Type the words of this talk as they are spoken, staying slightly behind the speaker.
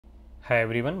Hi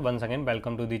everyone, once again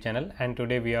welcome to the channel, and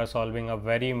today we are solving a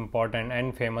very important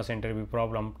and famous interview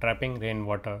problem, trapping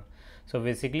rainwater. So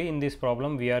basically in this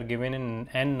problem we are given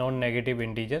an non-negative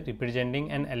integer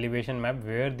representing an elevation map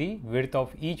where the width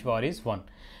of each var is 1.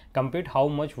 Compute how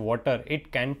much water it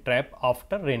can trap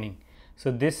after raining.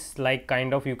 So this like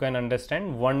kind of you can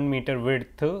understand 1 meter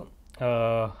width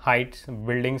heights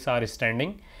buildings are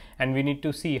standing, and we need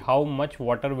to see how much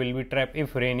water will be trapped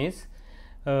if rain is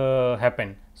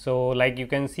happen. So like you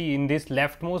can see in this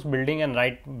leftmost building and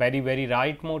very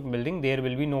rightmost building, there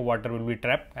will be no water will be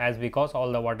trapped, as because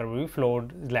all the water will be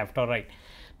flowed left or right.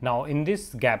 Now in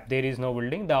this gap there is no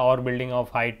building, our building of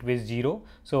height is 0,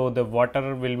 so the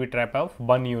water will be trapped of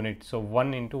 1 unit, so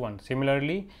 1 into 1.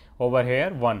 Similarly over here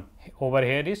 1, over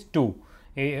here is 2,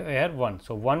 here 1,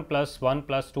 so 1 plus 1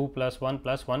 plus 2 plus 1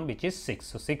 plus 1, which is 6.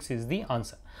 So 6 is the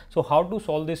answer. So how to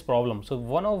solve this problem? So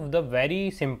one of the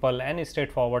very simple and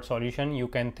straightforward solution you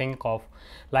can think of,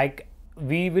 like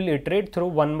we will iterate through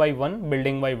one by one,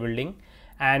 building by building,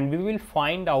 and we will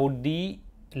find out the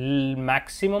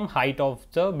maximum height of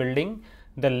the building,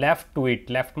 the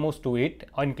leftmost to it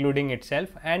including itself,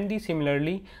 and the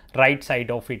similarly right side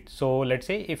of it. So let's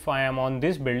say if I am on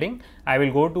this building, I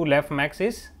will go to left max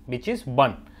is which is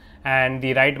 1 and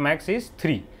the right max is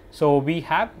 3. So we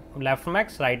have left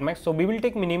max, right max, so we will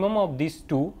take minimum of these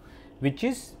two, which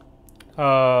is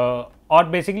or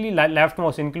basically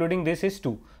leftmost including this is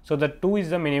 2. So the 2 is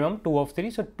the minimum, 2 of 3.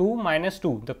 So 2 minus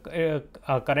 2, the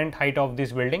current height of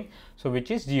this building, so which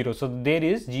is 0. So there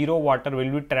is 0 water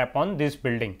will be trapped on this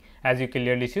building. As you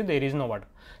clearly see, there is no water.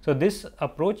 So this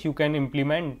approach you can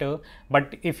implement,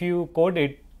 but if you code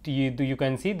it, you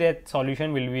can see that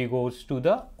solution will be goes to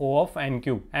the O of n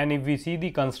cube. And if we see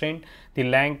the constraint, the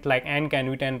length like n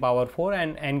can be 10 power 4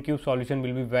 and n cube solution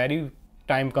will be very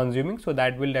time consuming, so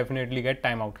that will definitely get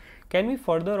time out. Can we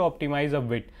further optimize a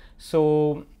bit?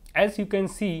 So as you can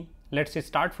see, let's say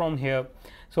start from here.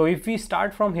 So if we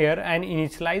start from here and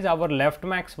initialize our left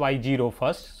max by 0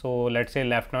 first, so let's say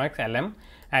left max lm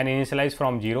and initialize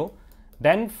from 0,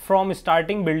 then from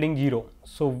starting building 0.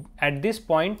 So at this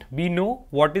point we know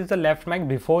what is the left max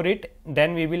before it,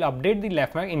 then we will update the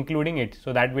left max including it,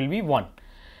 so that will be 1.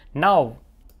 Now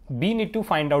we need to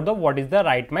find out the what is the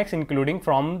right max including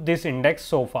from this index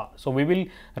so far. So we will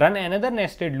run another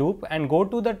nested loop and go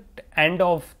to the end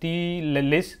of the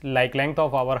list like length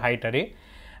of our height array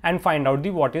and find out the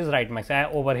what is right max.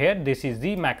 Over here this is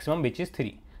the maximum, which is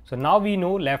 3. So now we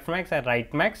know left max and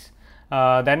right max.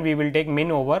 Then we will take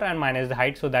min over and minus the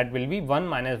height, so that will be 1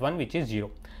 minus 1, which is 0.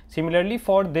 Similarly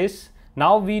for this,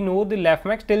 now we know the left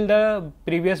max till the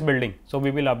previous building, so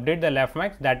we will update the left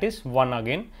max, that is 1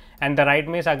 again, and the right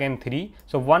max again 3.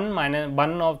 So 1 minus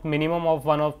 1 of minimum of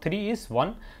 1 of 3 is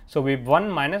 1. So we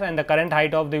 1 minus, and the current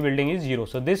height of the building is 0.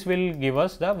 So this will give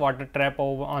us the water trap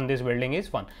over on this building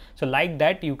is 1. So like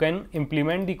that you can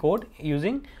implement the code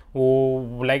using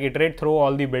like iterate through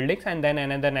all the buildings and then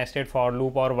another nested for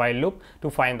loop or while loop to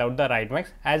find out the right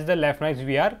max. As the left max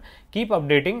we are keep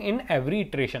updating in every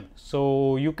iteration.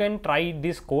 So you can try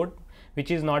this code,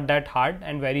 which is not that hard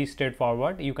and very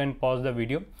straightforward. You can pause the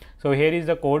video. So here is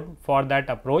the code for that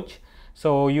approach.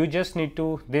 So you just need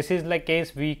to, this is like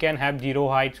case we can have 0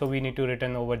 height, so we need to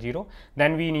return over 0.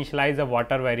 Then we initialize the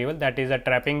water variable, that is a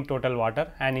trapping total water,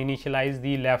 and initialize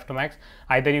the left max.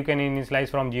 Either you can initialize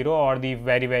from 0 or the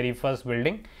very first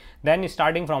building. Then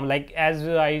starting from, like as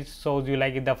I showed you,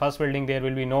 like in the first building there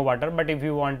will be no water, but if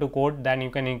you want to code, then you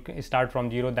can start from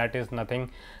 0, that is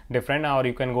nothing different, or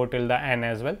you can go till the n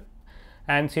as well.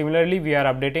 And similarly we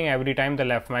are updating every time the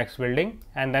left max building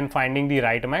and then finding the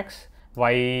right max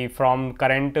from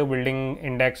current building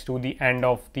index to the end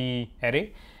of the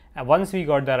array. Once we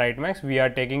got the right max, we are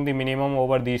taking the minimum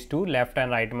over these two left and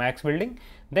right max building,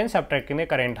 then subtracting the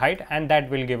current height, and that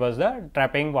will give us the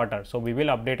trapping water. So we will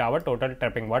update our total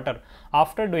trapping water.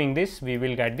 After doing this, we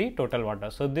will get the total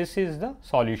water. So this is the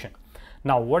solution.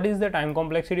 Now what is the time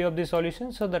complexity of this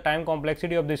solution? So the time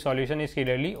complexity of this solution is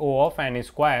clearly O of n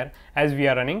square, as we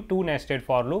are running two nested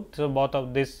for loop. So both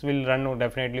of this will run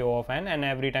definitely O of n, and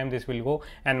every time this will go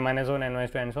n minus 1, n minus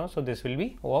 2 and so on. So this will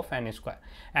be O of n square.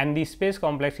 And the space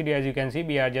complexity, as you can see,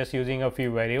 we are just using a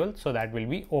few variables, so that will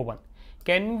be O1.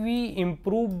 Can we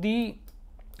improve the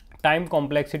time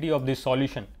complexity of this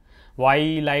solution?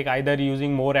 Why, like either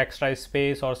using more extra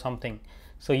space or something?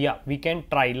 So yeah, we can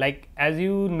try. Like as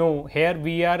you know, here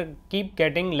we are keep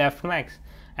getting left max,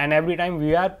 and every time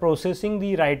we are processing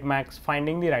the right max,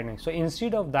 finding the right max. So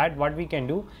instead of that, what we can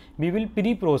do, we will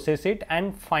pre-process it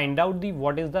and find out the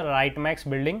what is the right max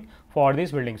building for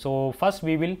this building. So first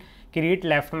we will create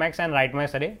left max and right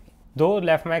max array. though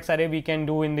left max array we can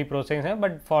do in the processing,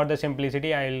 but for the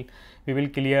simplicity we will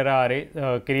clear a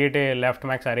array, create a left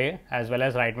max array as well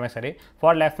as right max array.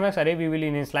 For left max array we will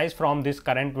initialize from this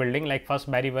current building, like first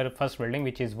building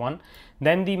which is 1,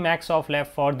 then the max of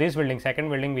left for this building, second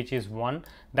building which is 1,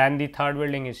 then the third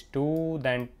building is 2,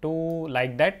 then 2,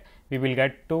 like that we will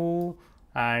get 2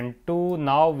 and 2.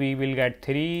 Now we will get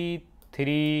 3,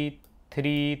 3,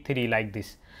 3, 3, like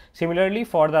this. Similarly,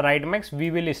 for the right max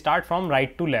we will start from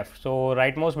right to left. So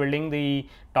rightmost building, the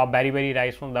top very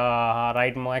right from the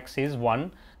right max is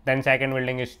 1, then second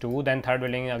building is 2, then third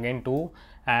building again 2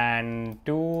 and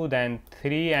 2, then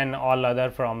 3, and all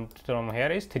other from here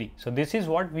is 3. So this is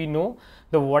what we know,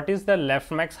 what is the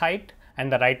left max height and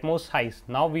the rightmost height.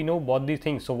 Now we know both these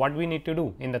things. So what we need to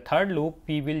do in the third loop,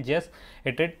 we will just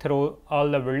iterate through all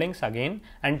the buildings again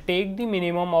and take the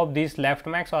minimum of this left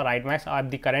max or right max at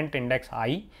the current index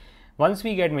I. Once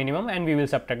we get minimum, and we will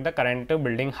subtract the current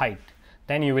building height,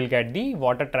 then you will get the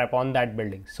water trap on that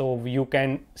building. So you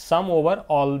can sum over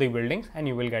all the buildings and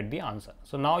you will get the answer.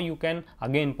 So now you can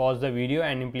again pause the video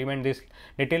and implement this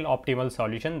little optimal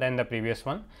solution than the previous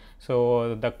one.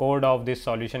 So the code of this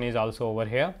solution is also over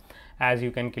here. As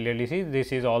you can clearly see,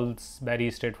 this is all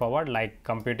very straightforward, like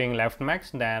computing left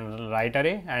max, then right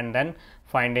array, and then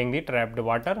finding the trapped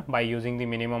water by using the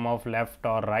minimum of left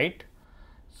or right.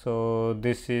 So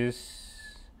this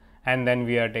is, and then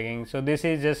we are taking, so this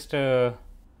is just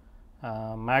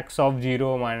max of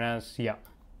 0 minus, yeah,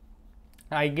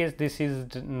 I guess this is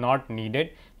not needed.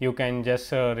 You can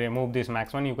just remove this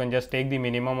max one. You can just take the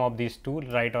minimum of these two,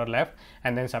 right or left,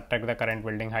 and then subtract the current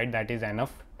building height. That is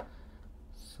enough.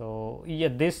 So yeah,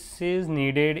 this is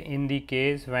needed in the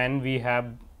case when we have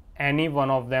any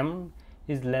one of them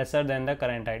is lesser than the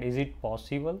current height. Is it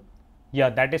possible? Yeah,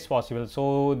 that is possible.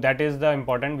 So that is the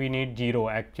important, we need 0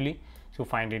 actually to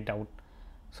find it out.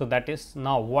 So that is,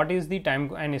 now what is the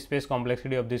time and space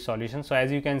complexity of this solution? So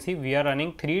as you can see, we are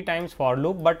running 3 times for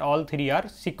loop, but all 3 are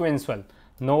sequential,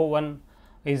 no one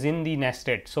is in the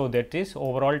nested. So that is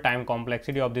overall time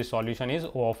complexity of this solution is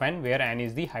O of n, where n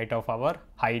is the height of our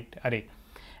height array,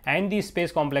 and the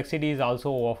space complexity is also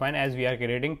O of n, as we are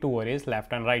creating 2 arrays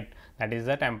left and right. That is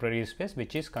the temporary space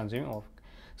which is consuming of.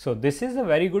 So this is a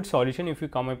very good solution if you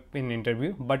come up in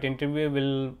interview, but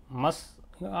interviewer must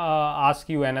ask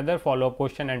you another follow-up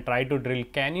question and try to drill,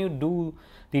 can you do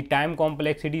the time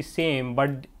complexity same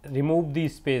but remove the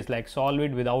space, like solve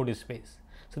it without space.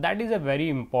 So that is a very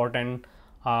important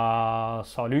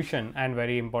solution and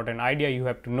very important idea. You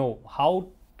have to know how,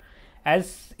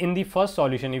 as in the first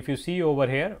solution, if you see over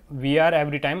here, we are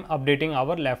every time updating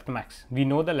our left max. We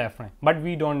know the left max, but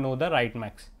we don't know the right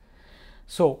max.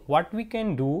 So what we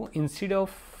can do, instead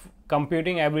of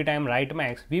computing every time right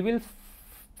max, we will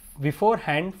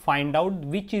beforehand find out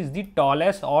which is the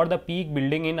tallest or the peak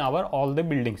building in our all the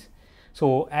buildings.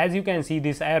 So as you can see,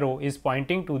 this arrow is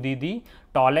pointing to the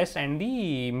tallest and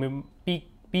the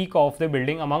peak of the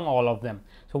building among all of them.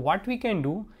 So what we can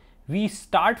do, we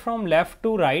start from left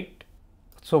to right.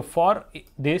 So for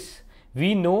this,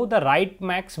 we know the right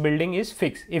max building is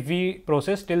fixed if we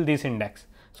process till this index.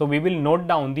 So we will note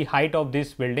down the height of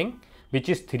this building, which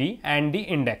is 3, and the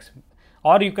index,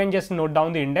 or you can just note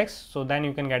down the index, so then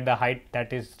you can get the height.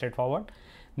 That is straightforward.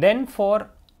 Then for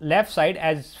left side,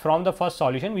 as from the first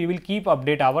solution, we will keep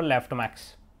update our left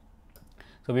max.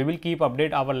 So we will keep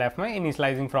update our left max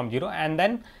initializing from 0, and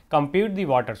then compute the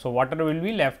water. So water will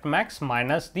be left max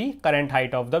minus the current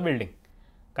height of the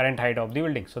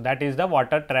building, So that is the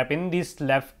water trap in this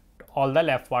left, all the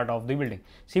left part of the building.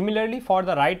 Similarly, for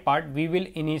the right part, we will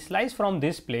initialize from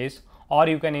this place, or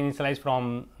you can initialize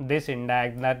from this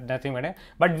index, nothing matter,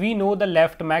 but we know the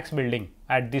left max building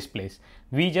at this place.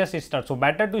 We just start, so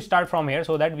better to start from here,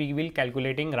 so that we will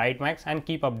calculating right max and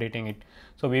keep updating it.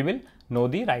 So we will know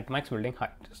the right max building height.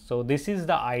 So this is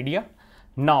the idea.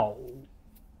 Now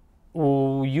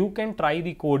you can try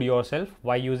the code yourself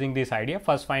by using this idea.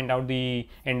 First find out the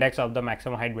index of the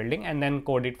maximum height building, and then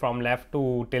code it from left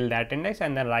to till that index,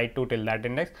 and then right to till that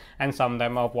index, and sum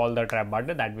them up all the trap bar.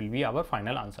 That will be our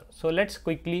final answer. So let's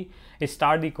quickly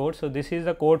start the code. So this is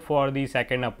the code for the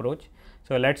second approach.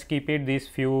 So let's keep it these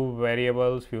few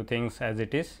variables, few things as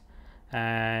it is,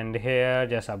 and here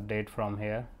just update from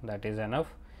here. That is enough.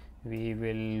 We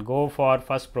will go for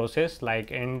first process, like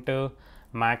int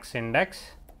max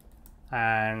index,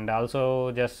 and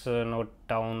also just note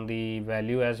down the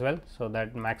value as well. So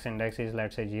that max index is,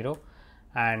 let's say, 0,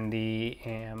 and the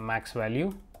max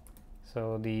value.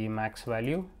 So the max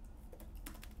value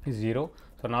is 0.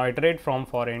 So now iterate from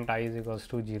for int I is equals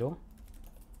to 0,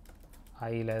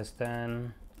 I less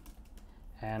than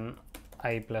and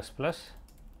I plus plus.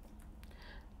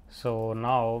 So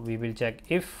now we will check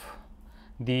if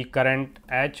the current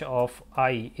h of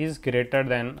I is greater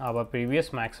than our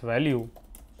previous max value,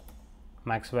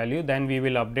 then we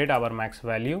will update our max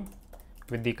value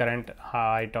with the current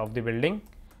height of the building,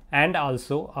 and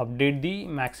also update the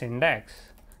max index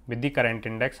with the current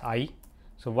index I.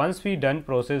 So once we done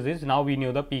process this, now we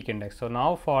know the peak index. So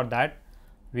now for that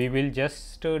we will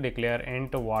just declare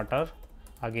int water,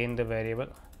 again the variable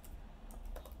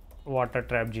water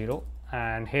trap 0,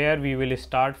 and here we will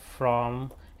start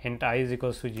from int I is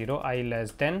equals to 0, I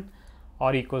less than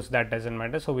or equals, that doesn't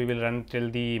matter. So we will run till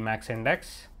the max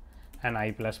index and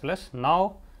I plus plus.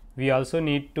 Now we also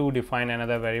need to define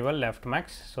another variable left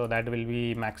max, so that will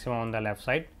be maximum on the left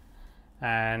side,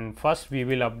 and first we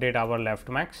will update our left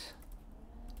max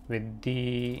with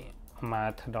the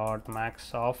math dot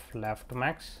max of left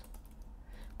max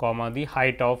comma the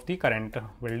height of the current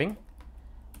building.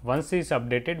 Once this is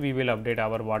updated, we will update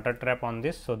our water trap on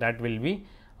this, so that will be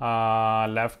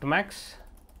left max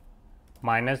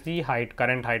minus the height,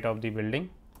 current height of the building.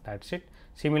 That's it.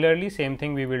 Similarly, same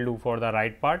thing we will do for the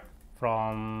right part,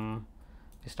 from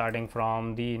starting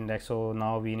from the index. So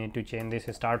now we need to change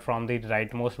this, start from the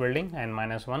rightmost building and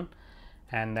 -1,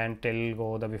 and then till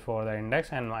go the before the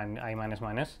index and I minus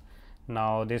minus.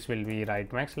 Now this will be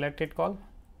right max, let it call,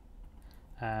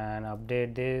 and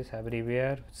update this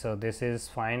everywhere. So this is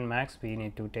fine max, we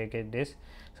need to take it this.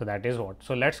 So that is what.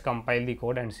 So let's compile the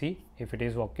code and see if it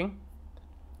is working.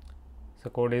 So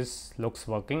code is looks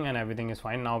working and everything is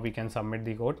fine. Now we can submit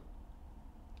the code.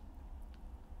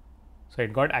 So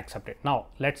it got accepted. Now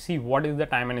let's see what is the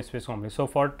time and space complexity. So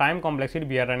for time complexity,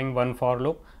 we are running one for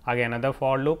loop, again another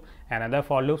for loop, another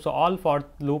for loop. So all for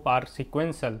loop are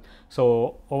sequential.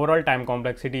 So overall time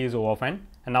complexity is O of n.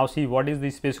 And now see what is the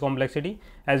space complexity,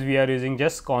 as we are using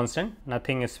just constant,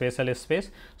 nothing is spatial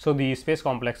space. So the space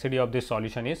complexity of this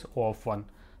solution is O of 1.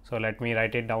 So let me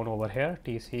write it down over here.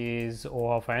 TC is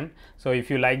O of n. So if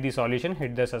you like the solution,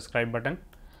 hit the subscribe button.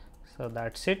 So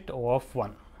that's it, O of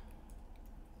 1.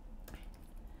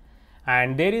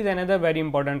 And there is another very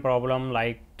important problem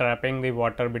like trapping the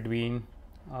water between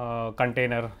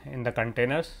container in the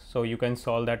containers. So you can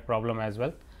solve that problem as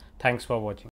well. Thanks for watching.